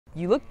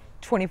You look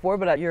 24,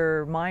 but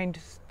your mind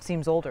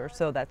seems older,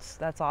 so that's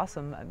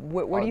awesome.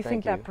 Where Oh, do you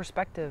think thank that you.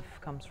 perspective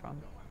comes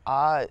from?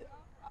 Uh,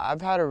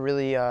 I've had a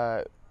really,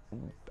 I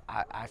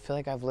feel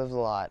like I've lived a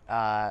lot.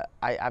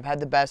 I've had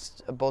the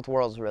best of both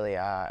worlds, really.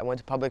 I went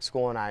to public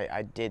school and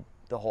I did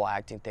the whole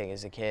acting thing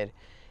as a kid.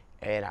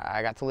 And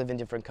I got to live in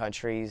different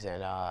countries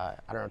and, I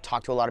don't know,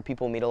 talk to a lot of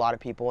people, meet a lot of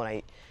people.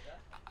 And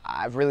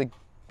I've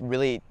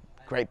really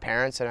great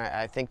parents. And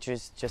I think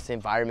just the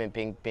environment,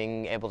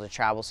 being able to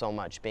travel so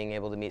much, being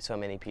able to meet so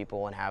many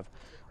people and have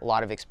a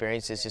lot of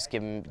experiences, just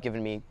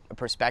given me a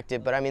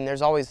perspective. But I mean,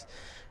 there's always,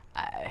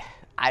 I,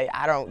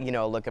 I don't,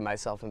 look at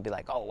myself and be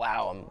like, oh,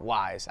 wow, I'm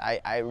wise.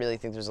 I really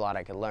think there's a lot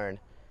I could learn.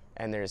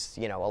 And there's,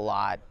 a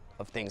lot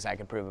of things I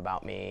can prove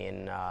about me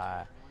and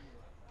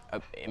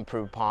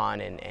improve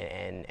upon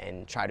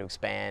and try to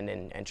expand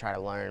and try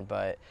to learn.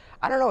 But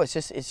I don't know, it's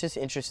just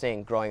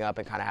interesting growing up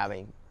and kind of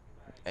having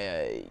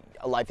a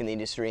life in the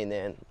industry and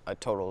then a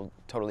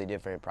totally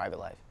different private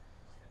life.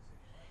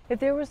 If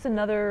there was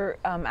another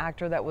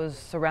actor that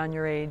was around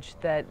your age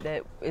that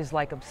is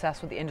like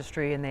obsessed with the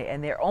industry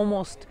and they're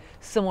almost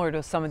similar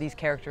to some of these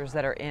characters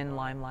that are in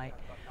Limelight,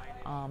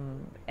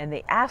 and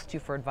they asked you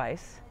for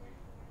advice,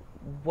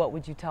 what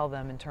would you tell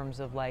them in terms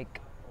of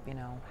like,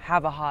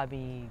 have a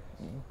hobby,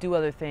 do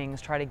other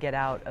things, try to get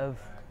out of?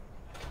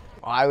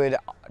 I would,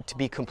 to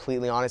be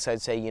completely honest,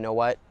 I'd say, you know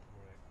what?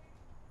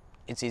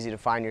 It's easy to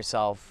find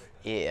yourself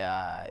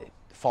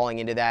falling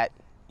into that.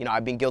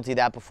 I've been guilty of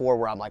that before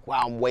where I'm like,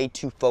 wow, I'm way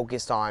too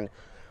focused on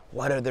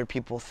what other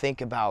people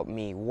think about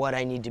me, what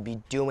I need to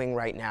be doing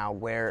right now,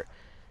 where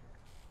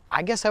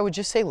I guess I would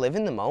just say live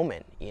in the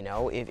moment.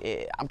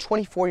 I'm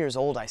 24 years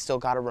old, I still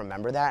got to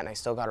remember that, and I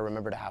still got to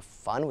remember to have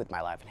fun with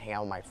my life and hang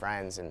out with my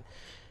friends and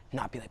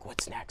not be like,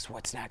 what's next,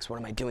 what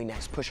am I doing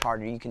next, push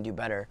harder, you can do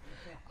better.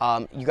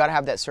 You got to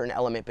have that certain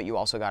element, but you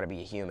also got to be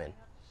a human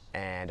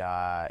and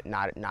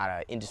not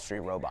an industry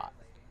robot.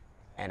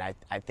 And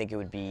I think it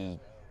would be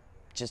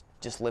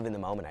just live in the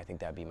moment. I think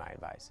that would be my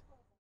advice.